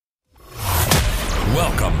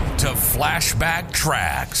Welcome to Flashback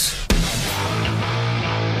Tracks.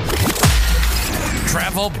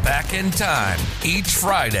 Travel back in time each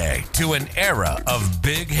Friday to an era of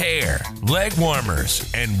big hair, leg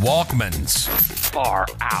warmers, and Walkmans. Far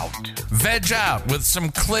out. Veg out with some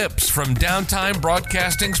clips from Downtime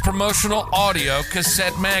Broadcasting's promotional audio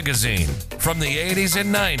cassette magazine from the 80s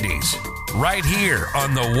and 90s, right here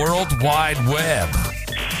on the World Wide Web.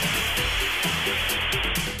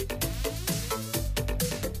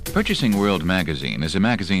 Purchasing World Magazine is a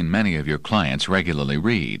magazine many of your clients regularly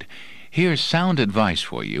read. Here's sound advice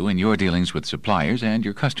for you in your dealings with suppliers and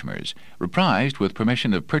your customers. Reprised with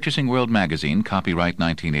permission of Purchasing World Magazine, copyright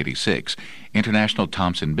 1986, International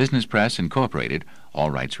Thompson Business Press, Incorporated,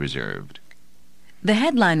 all rights reserved. The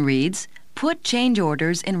headline reads, "Put change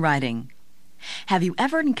orders in writing." Have you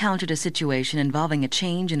ever encountered a situation involving a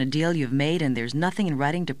change in a deal you've made and there's nothing in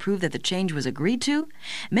writing to prove that the change was agreed to?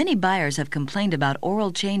 Many buyers have complained about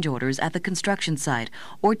oral change orders at the construction site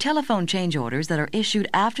or telephone change orders that are issued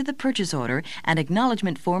after the purchase order and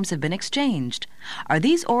acknowledgement forms have been exchanged. Are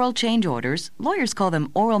these oral change orders, lawyers call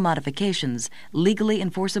them oral modifications, legally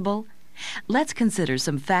enforceable? Let's consider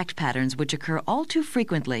some fact patterns which occur all too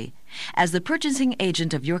frequently. As the purchasing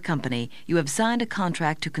agent of your company, you have signed a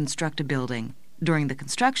contract to construct a building. During the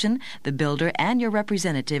construction, the builder and your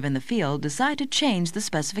representative in the field decide to change the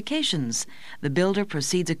specifications. The builder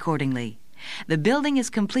proceeds accordingly. The building is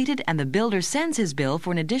completed and the builder sends his bill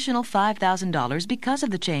for an additional $5,000 because of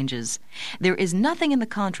the changes. There is nothing in the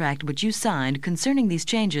contract which you signed concerning these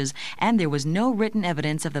changes, and there was no written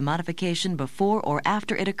evidence of the modification before or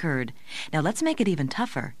after it occurred. Now let's make it even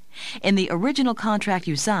tougher. In the original contract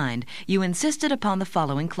you signed, you insisted upon the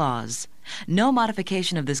following clause. No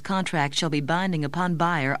modification of this contract shall be binding upon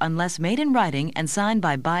buyer unless made in writing and signed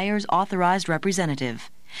by buyer's authorized representative.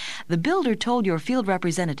 The builder told your field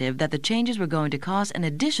representative that the changes were going to cost an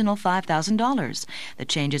additional $5,000. The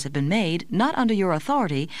changes have been made not under your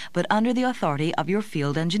authority, but under the authority of your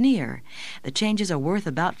field engineer. The changes are worth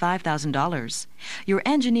about $5,000. Your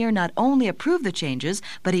engineer not only approved the changes,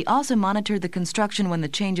 but he also monitored the construction when the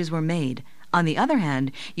changes were made. On the other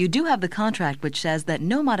hand, you do have the contract which says that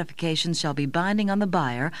no modifications shall be binding on the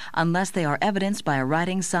buyer unless they are evidenced by a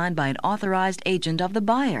writing signed by an authorized agent of the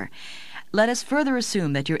buyer. Let us further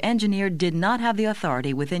assume that your engineer did not have the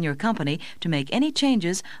authority within your company to make any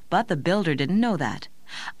changes, but the builder didn't know that.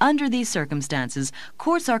 Under these circumstances,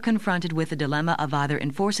 courts are confronted with the dilemma of either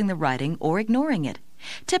enforcing the writing or ignoring it.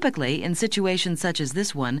 Typically, in situations such as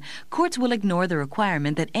this one, courts will ignore the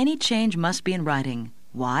requirement that any change must be in writing.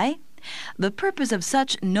 Why? The purpose of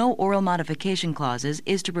such no oral modification clauses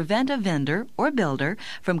is to prevent a vendor or builder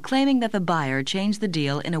from claiming that the buyer changed the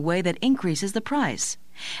deal in a way that increases the price.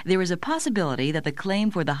 There is a possibility that the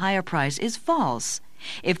claim for the higher price is false.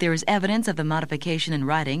 If there is evidence of the modification in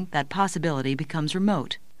writing, that possibility becomes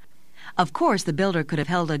remote. Of course, the builder could have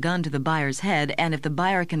held a gun to the buyer's head, and if the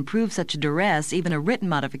buyer can prove such duress, even a written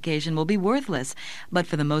modification will be worthless. But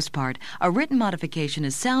for the most part, a written modification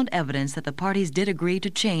is sound evidence that the parties did agree to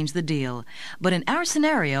change the deal. But in our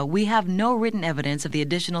scenario, we have no written evidence of the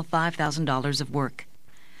additional $5,000 of work.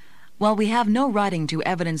 While we have no writing to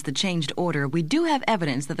evidence the changed order, we do have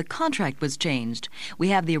evidence that the contract was changed. We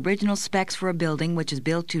have the original specs for a building which is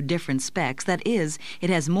built to different specs. That is, it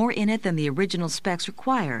has more in it than the original specs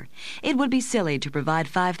require. It would be silly to provide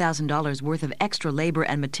 $5,000 worth of extra labor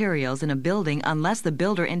and materials in a building unless the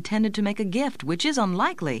builder intended to make a gift, which is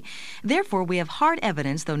unlikely. Therefore, we have hard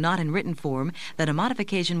evidence, though not in written form, that a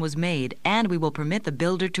modification was made, and we will permit the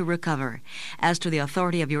builder to recover. As to the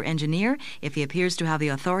authority of your engineer, if he appears to have the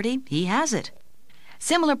authority, he has it.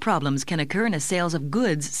 Similar problems can occur in a sales of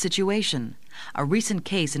goods situation. A recent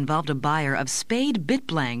case involved a buyer of Spade bit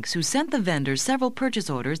blanks who sent the vendor several purchase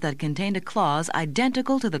orders that contained a clause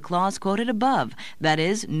identical to the clause quoted above, that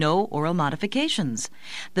is, no oral modifications.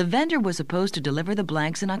 The vendor was supposed to deliver the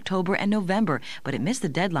blanks in October and November, but it missed the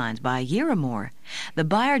deadlines by a year or more. The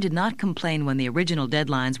buyer did not complain when the original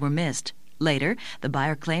deadlines were missed. Later, the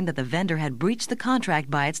buyer claimed that the vendor had breached the contract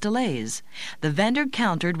by its delays. The vendor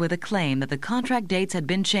countered with a claim that the contract dates had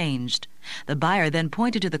been changed. The buyer then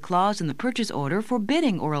pointed to the clause in the purchase order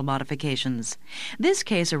forbidding oral modifications. This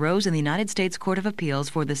case arose in the United States Court of Appeals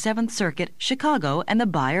for the 7th Circuit, Chicago, and the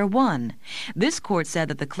buyer won. This court said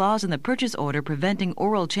that the clause in the purchase order preventing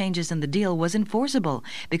oral changes in the deal was enforceable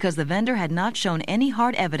because the vendor had not shown any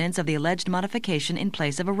hard evidence of the alleged modification in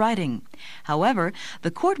place of a writing. However,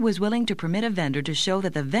 the court was willing to permit a vendor to show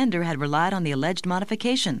that the vendor had relied on the alleged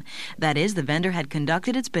modification. That is, the vendor had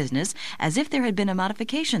conducted its business as if there had been a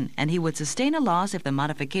modification, and he was would sustain a loss if the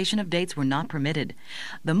modification of dates were not permitted.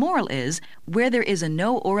 The moral is, where there is a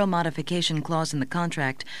no oral modification clause in the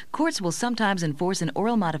contract, courts will sometimes enforce an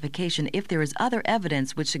oral modification if there is other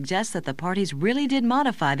evidence which suggests that the parties really did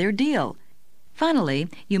modify their deal. Finally,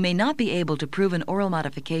 you may not be able to prove an oral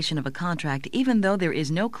modification of a contract even though there is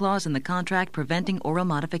no clause in the contract preventing oral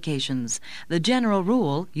modifications. The general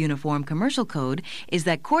rule, Uniform Commercial Code, is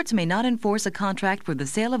that courts may not enforce a contract for the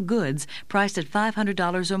sale of goods priced at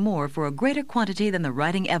 $500 or more for a greater quantity than the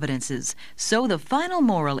writing evidences. So the final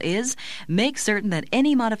moral is, make certain that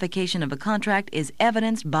any modification of a contract is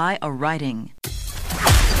evidenced by a writing.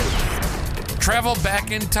 Travel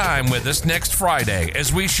back in time with us next Friday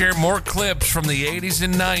as we share more clips from the 80s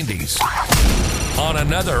and 90s on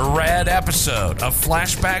another rad episode of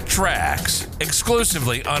Flashback Tracks,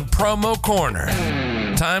 exclusively on Promo Corner.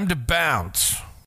 Time to bounce.